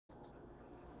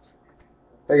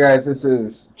Hey guys, this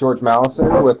is George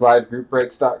Mallison with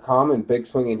LiveGroupBreaks.com and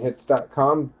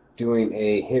BigSwingingHits.com doing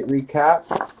a hit recap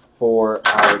for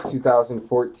our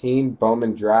 2014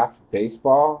 Bowman Draft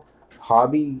Baseball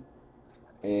Hobby,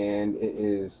 and it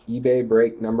is eBay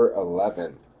break number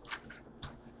 11.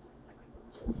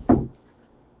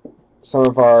 Some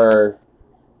of our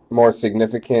more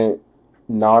significant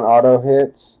non-auto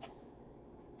hits,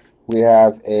 we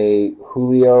have a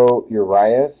Julio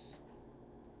Urias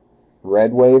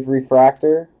Red Wave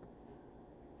refractor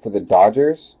for the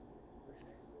Dodgers,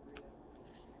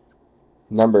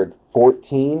 numbered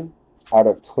 14 out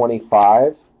of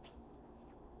 25,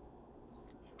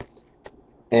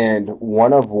 and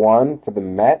 1 of 1 for the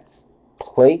Mets,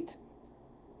 plate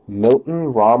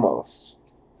Milton Ramos.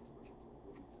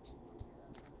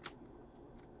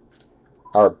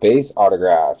 Our base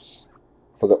autographs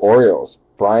for the Orioles,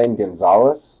 Brian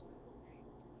Gonzalez.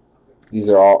 These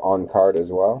are all on card as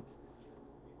well.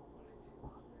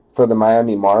 For the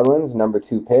Miami Marlins, number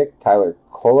 2 pick, Tyler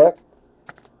Kolek.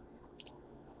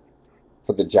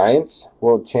 For the Giants,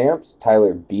 world champs,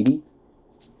 Tyler Beatty.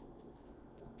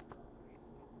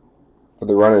 For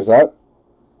the runners-up,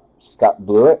 Scott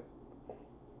Blewett.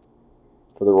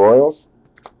 For the Royals.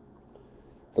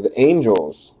 For the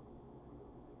Angels,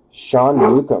 Sean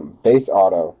Newcomb, base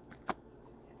auto.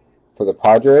 For the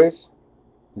Padres,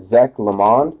 Zach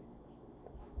Lamond.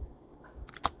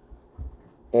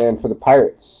 And for the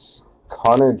Pirates,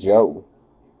 Connor Joe.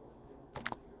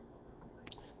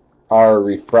 Our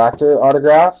refractor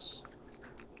autographs,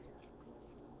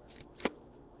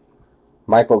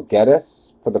 Michael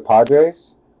Geddes for the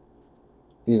Padres.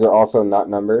 These are also not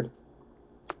numbered.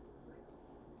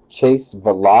 Chase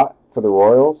Velat for the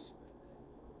Royals.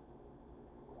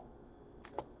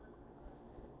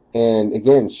 And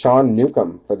again, Sean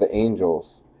Newcomb for the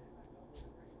Angels.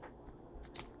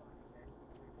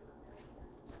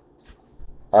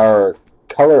 Our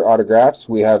color autographs,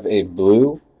 we have a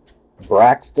blue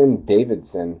Braxton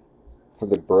Davidson for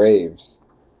the Braves.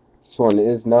 This one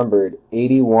is numbered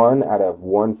 81 out of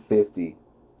 150.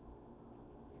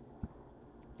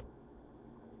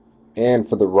 And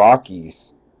for the Rockies,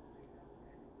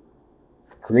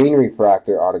 green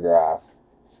refractor autograph,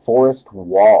 Forrest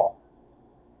Wall,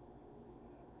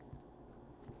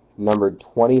 numbered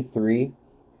 23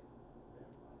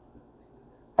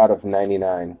 out of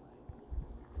 99.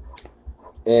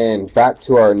 And back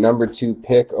to our number 2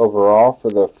 pick overall for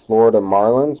the Florida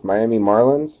Marlins, Miami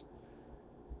Marlins.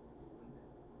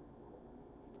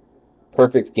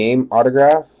 Perfect game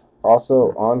autograph,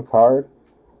 also on card,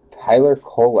 Tyler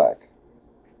Kolek.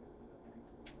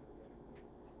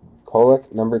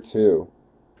 Kolek, number 2.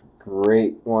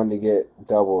 Great one to get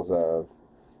doubles of.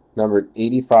 Numbered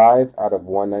 85 out of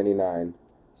 199.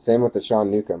 Same with the Sean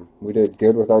Newcomb. We did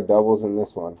good with our doubles in this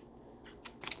one.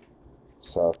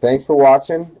 So thanks for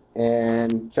watching,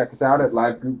 and check us out at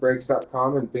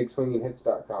LiveGroupBreaks.com and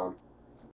BigSwingingHits.com.